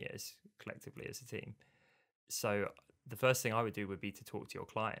years and years collectively as a team. So the first thing I would do would be to talk to your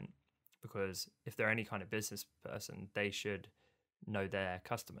client, because if they're any kind of business person, they should know their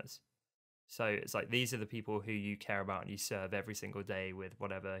customers. So it's like, these are the people who you care about and you serve every single day with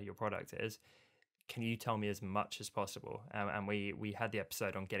whatever your product is. Can you tell me as much as possible? And we had the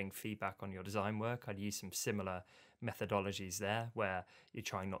episode on getting feedback on your design work. I'd use some similar methodologies there, where you're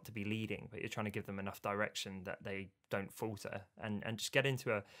trying not to be leading, but you're trying to give them enough direction that they don't falter, and just get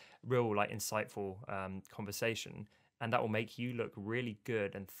into a real like insightful conversation. And that will make you look really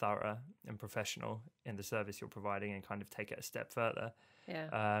good and thorough and professional in the service you're providing, and kind of take it a step further.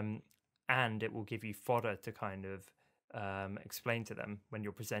 Yeah. And it will give you fodder to kind of explain to them when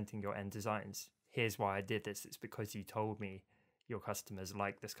you're presenting your end designs. Here's why I did this. It's because you told me your customers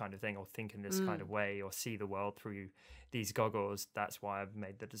like this kind of thing, or think in this kind of way, or see the world through these goggles. That's why I've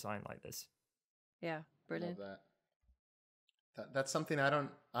made the design like this. Yeah, brilliant. Love that. That's something I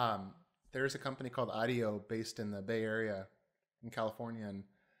don't... there's a company called Audio based in the Bay Area in California, and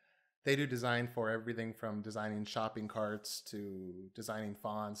they do design for everything from designing shopping carts to designing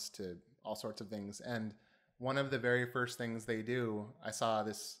fonts to all sorts of things. And one of the very first things they do, I saw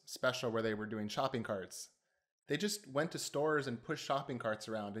this special where they were doing shopping carts. They just went to stores and pushed shopping carts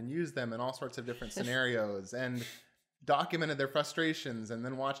around and used them in all sorts of different scenarios, and documented their frustrations, and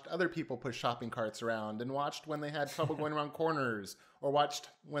then watched other people push shopping carts around, and watched when they had trouble going around corners, or watched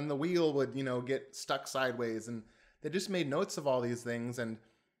when the wheel would, get stuck sideways. And they just made notes of all these things. And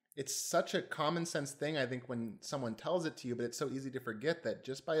it's such a common sense thing, I think, when someone tells it to you, but it's so easy to forget that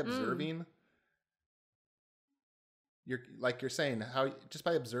just by observing, you're saying, just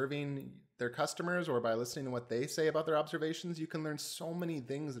by observing their customers, or by listening to what they say about their observations, you can learn so many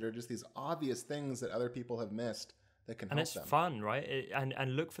things that are just these obvious things that other people have missed that can help them. And it's fun, right?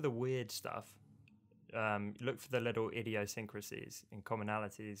 And look for the weird stuff. Look for the little idiosyncrasies and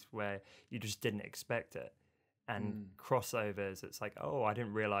commonalities where you just didn't expect it. And crossovers, it's like, oh, I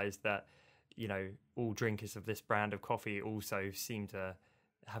didn't realize that, all drinkers of this brand of coffee also seem to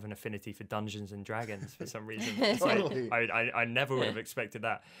have an affinity for Dungeons and Dragons for some reason. It's Totally. like, I never would have expected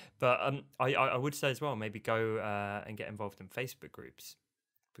that. But I would say as well, maybe go and get involved in Facebook groups,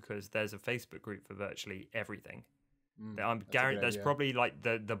 because there's a Facebook group for virtually everything. I'm guaranteed there's probably like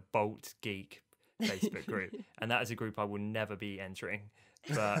the Bolt Geek Facebook group, and that is a group I will never be entering.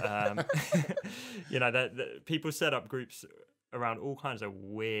 But people set up groups around all kinds of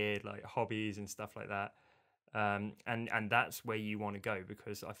weird like hobbies and stuff like that. And that's where you want to go,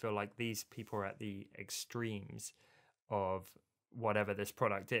 because I feel like these people are at the extremes of whatever this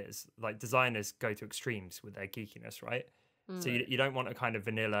product is. Like, designers go to extremes with their geekiness, right? So you don't want a kind of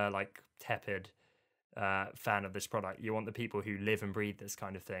vanilla, like tepid fan of this product. You want the people who live and breathe this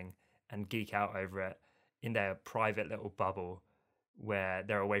kind of thing and geek out over it in their private little bubble where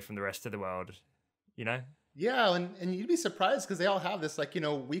they're away from the rest of the world, Yeah, and you'd be surprised, because they all have this, like,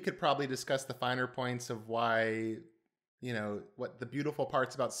 we could probably discuss the finer points of why, what the beautiful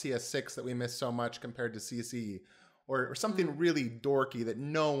parts about CS6 that we miss so much compared to CC, or something really dorky that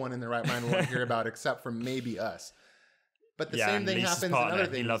no one in their right mind will hear about except for maybe us. But the same thing happens in other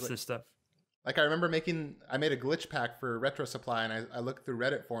things. He loves this stuff. Like, I remember I made a glitch pack for Retro Supply, and I looked through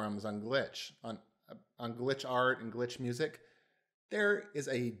Reddit forums on glitch, on glitch art and glitch music. There is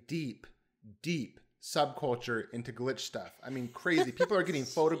a deep, deep subculture into glitch stuff. I mean, crazy. People are getting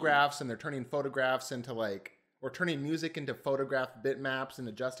photographs, and they're turning photographs into or turning music into photograph bitmaps and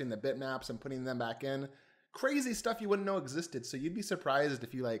adjusting the bitmaps and putting them back in. Crazy stuff you wouldn't know existed. So you'd be surprised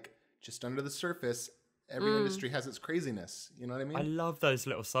if you just under the surface, every industry has its craziness. You know what I mean? I love those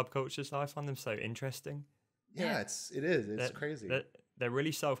little subcultures. I find them so interesting. Yeah, it is. It's crazy. They're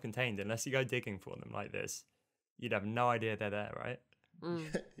really self-contained. Unless you go digging for them like this, you'd have no idea they're there, right?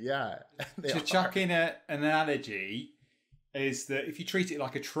 Yeah. To chuck in an analogy, is that if you treat it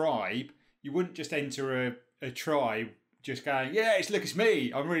like a tribe, you wouldn't just enter a tribe just going, look, it's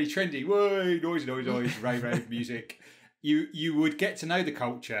me, I'm really trendy, whoa, noisy, rave music. You would get to know the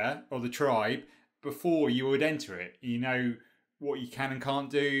culture or the tribe before you would enter it. You know what you can and can't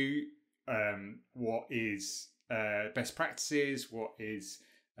do, what is best practices, what is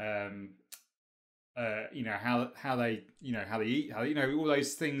how they eat, all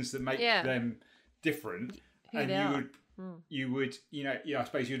those things that make them different. You would I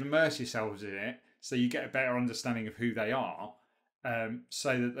suppose you'd immerse yourselves in it, so you get a better understanding of who they are,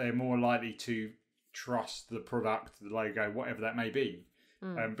 so that they're more likely to trust the product, the logo, whatever that may be.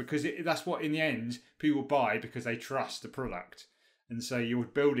 Because that's what in the end people buy, because they trust the product. And so you're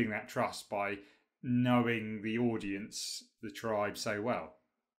building that trust by knowing the audience the tribe so well.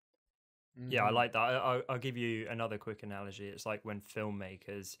 Yeah, I like that. I'll give you another quick analogy. It's like when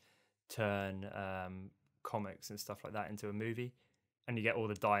filmmakers turn comics and stuff like that into a movie, and you get all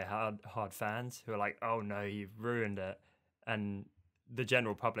the hard fans who are like, "Oh no, you've ruined it," and the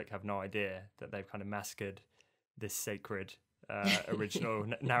general public have no idea that they've kind of massacred this sacred original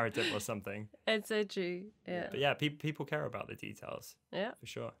narrative or something. It's so true. Yeah. But yeah, people care about the details. Yeah. For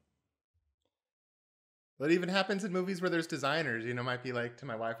sure. But it even happens in movies where there's designers, might be like to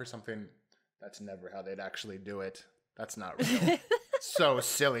my wife or something, that's never how they'd actually do it. That's not real. So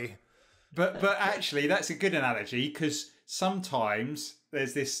silly. But actually, that's a good analogy, because sometimes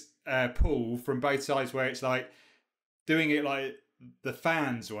there's this pull from both sides where it's like doing it like the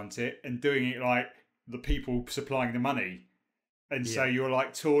fans want it and doing it like the people supplying the money. And so you're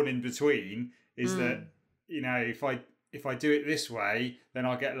like torn in between, is that, if I do it this way, then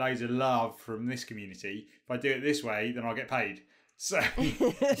I'll get loads of love from this community. If I do it this way, then I'll get paid. So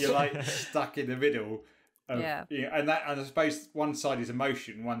you're like stuck in the middle. And I suppose one side is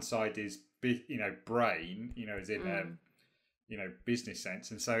emotion, one side is brain, as in business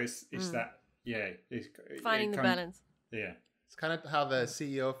sense, and so it's that it's finding the balance. Yeah, it's kind of how the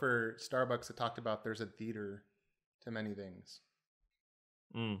CEO for Starbucks had talked about. There's a theater to many things.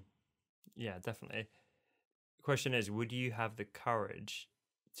 Yeah, definitely. The question is, would you have the courage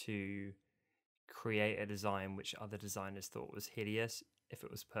to create a design which other designers thought was hideous if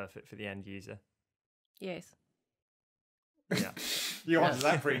it was perfect for the end user? Yes. Yeah. You answered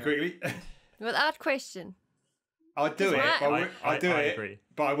that pretty quickly. Without question. I'd do it. I agree.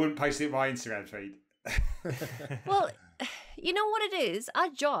 But I wouldn't post it in my Instagram feed. Well, you know what it is? Our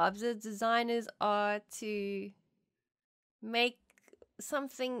jobs as designers are to make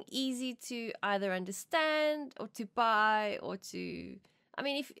something easy to either understand or to buy or to... I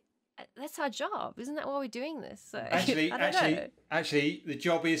mean, if that's our job. Isn't that why we're doing this? So, actually, the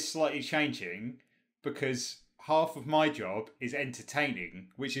job is slightly changing, because half of my job is entertaining,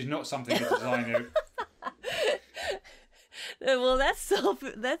 which is not something a designer... Well, that's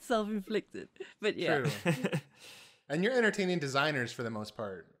self-inflicted, but yeah. True. And you're entertaining designers for the most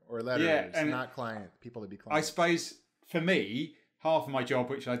part, or letters, not people to be clients. I suppose for me, half of my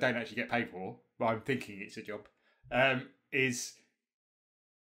job, which I don't actually get paid for, but I'm thinking it's a job, is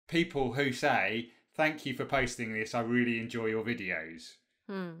people who say, "Thank you for posting this. I really enjoy your videos."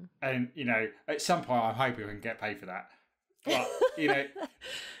 And at some point, I'm hoping I can get paid for that. But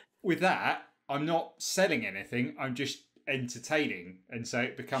with that, I'm not selling anything. I'm just entertaining, and so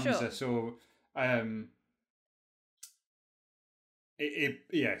it becomes a sort of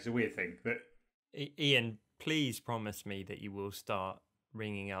it's a weird thing. But Ian, please promise me that you will start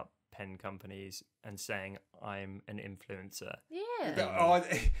ringing up pen companies and saying I'm an influencer. Yeah.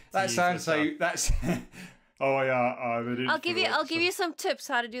 That sounds so. That's oh yeah. I'm an influencer. I'll give you some tips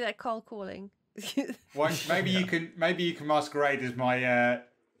how to do that cold calling. Well, maybe you can masquerade as my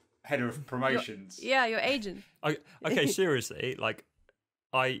head of promotions. Your agent. Okay, seriously,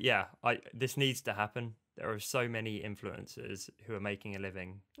 this needs to happen. There are so many influencers who are making a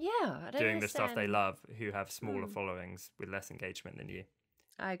living doing the stuff they love, who have smaller followings with less engagement than you.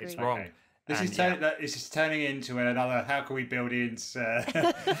 I agree. It's wrong. Okay. This is turning into another how can we build Ian's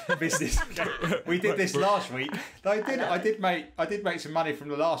business. We did this last week. I did make some money from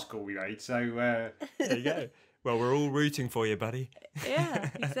the last call we made, so there you go. Well, we're all rooting for you, buddy.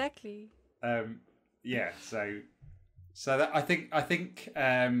 Yeah, exactly. So that I think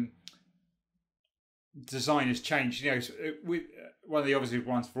design has changed. With one of the obvious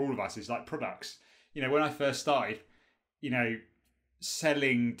ones for all of us is like products. When I first started,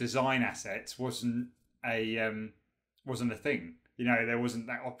 selling design assets wasn't a thing. There wasn't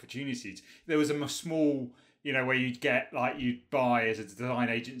that opportunity. There was a small, where you'd buy as a design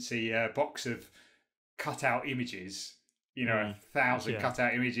agency a box of cut out images, 1,000 cut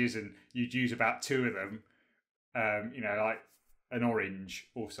out images, and you'd use about 2 of them, like an orange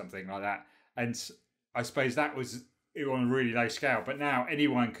or something like that. And I suppose that was on a really low scale. But now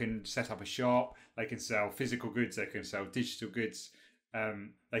anyone can set up a shop. They can sell physical goods. They can sell digital goods.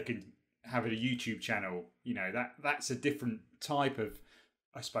 They can have a YouTube channel. That's a different type of,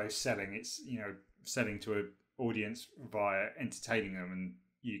 I suppose, selling. It's selling to an audience via entertaining them, and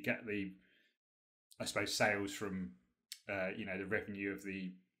you get the, I suppose, sales from the revenue of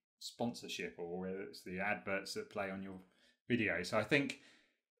the sponsorship, or whether it's the adverts that play on your video. So I think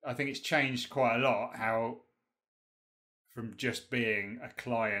it's changed quite a lot, how from just being a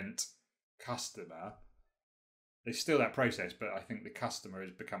client customer there's still that process, but I think the customer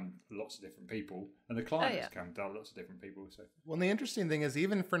has become lots of different people, and the client has become lots of different people. So, well, and the interesting thing is,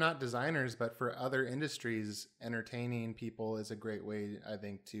 even for not designers, but for other industries, entertaining people is a great way, I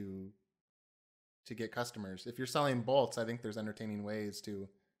think, to get customers. If you're selling bolts, I think there's entertaining ways to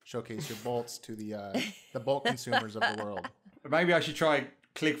showcase your bolts to the bolt consumers of the world. But maybe I should try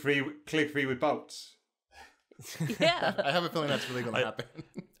click free with bolts. Yeah. I have a feeling that's really going to happen.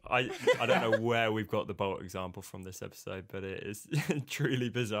 I don't know where we've got the bolt example from this episode, but it is truly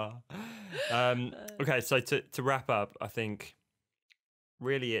bizarre. Okay, so to wrap up, I think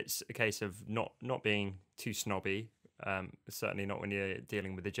really it's a case of not being too snobby, certainly not when you're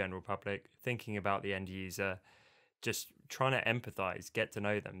dealing with the general public, thinking about the end user, just trying to empathize, get to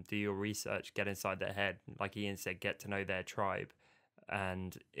know them, do your research, get inside their head. Like Ian said, get to know their tribe,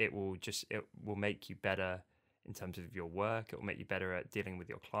 and it will make you better in terms of your work. It will make you better at dealing with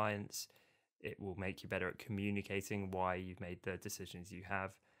your clients. It will make you better at communicating why you've made the decisions you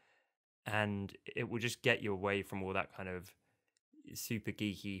have. And it will just get you away from all that kind of super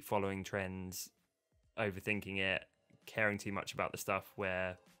geeky, following trends, overthinking it, caring too much about the stuff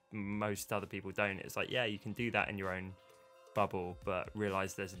where most other people don't. It's like, yeah, you can do that in your own bubble, but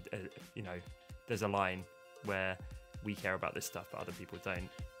realize there's a line where we care about this stuff, but other people don't.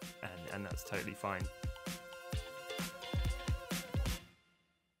 And that's totally fine.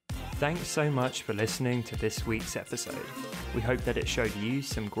 Thanks so much for listening to this week's episode. We hope that it showed you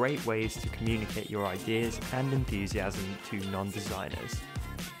some great ways to communicate your ideas and enthusiasm to non-designers.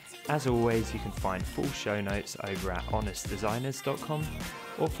 As always, you can find full show notes over at honestdesigners.com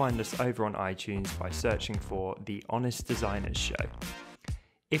or find us over on iTunes by searching for The Honest Designers Show.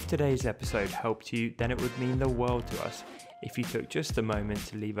 If today's episode helped you, then it would mean the world to us if you took just a moment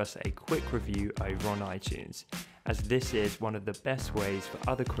to leave us a quick review over on iTunes, as this is one of the best ways for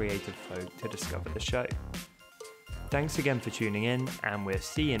other creative folk to discover the show. Thanks again for tuning in, and we'll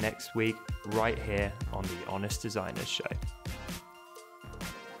see you next week right here on The Honest Designers Show.